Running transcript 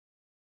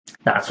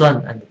打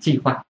算 and 计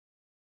划.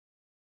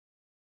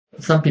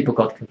 Some people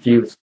got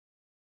confused.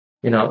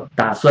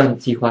 打算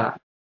计划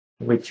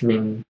which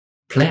means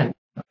plan.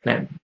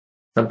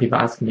 Some people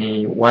ask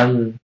me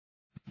when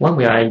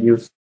will I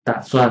use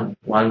打算,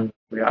 when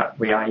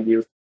will I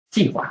use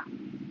计划.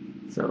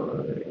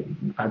 So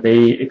are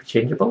they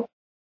exchangeable?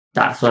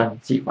 打算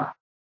计划.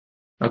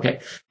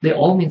 Okay, they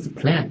all means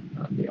plan.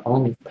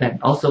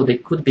 Also, they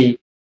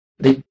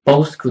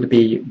both could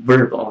be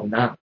verb or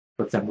noun.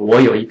 For example,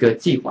 我有一个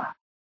计划.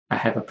 I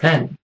have a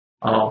plan.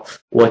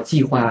 我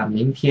计划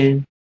明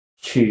天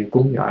去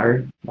公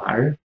园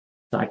玩.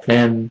 So I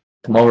plan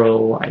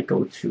tomorrow I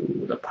go to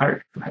the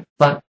park to have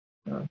fun.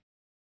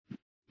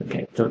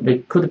 Okay, so they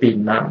could be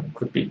noun,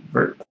 could be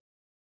verb.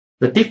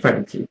 The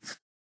difference is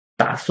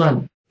打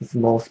算 is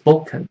more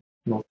spoken.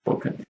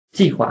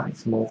 计划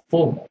is more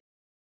formal.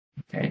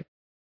 Okay,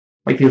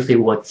 if you say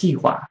我计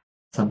划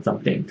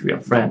something to your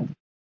friend,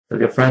 so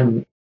your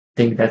friend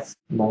think that's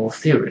more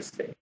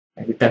seriously,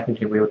 and you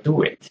definitely will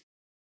do it.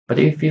 But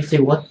if you say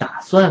我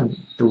打算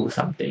do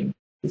something,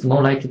 it's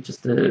more like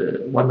just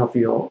one of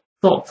your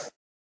thoughts,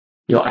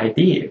 your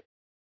idea.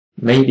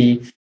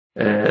 Maybe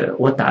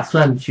我打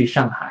算去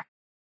上海.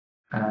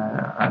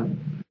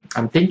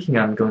 I'm thinking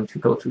I'm going to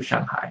go to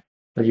Shanghai.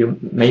 But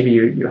maybe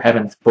you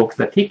haven't booked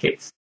the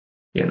tickets.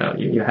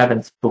 You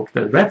haven't booked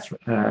the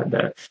restaurant,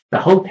 the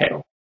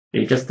hotel.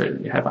 You just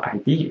you have an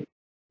idea.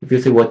 If you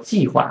say 我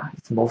计划,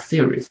 it's more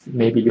serious.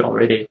 Maybe you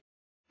already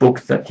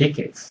booked the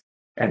tickets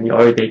and you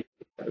already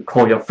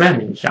call your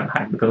friend in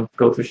Shanghai. We're going to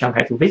go to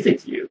Shanghai to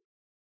visit you.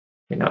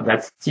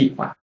 That's 计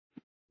划.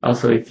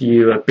 Also, if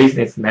you're a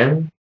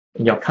businessman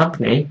in your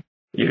company,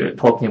 you're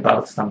talking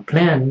about some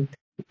plan,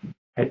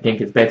 I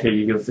think it's better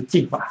you use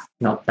计划,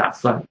 not 打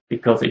算,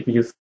 because if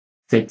you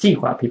say 计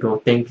划, people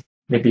think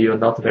maybe you're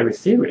not very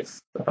serious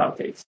about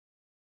it.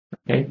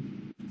 Okay,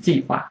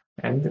 计划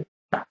and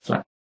打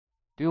算.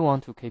 Do you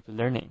want to keep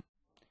learning?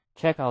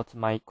 Check out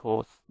my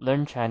course,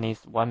 Learn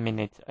Chinese 1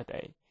 minute a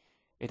day.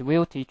 It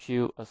will teach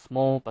you a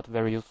small but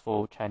very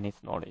useful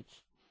Chinese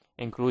knowledge,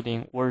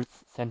 including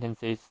words,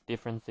 sentences,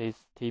 differences,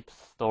 tips,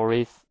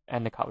 stories,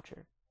 and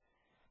culture.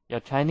 Your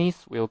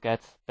Chinese will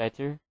get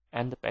better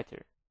and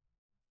better.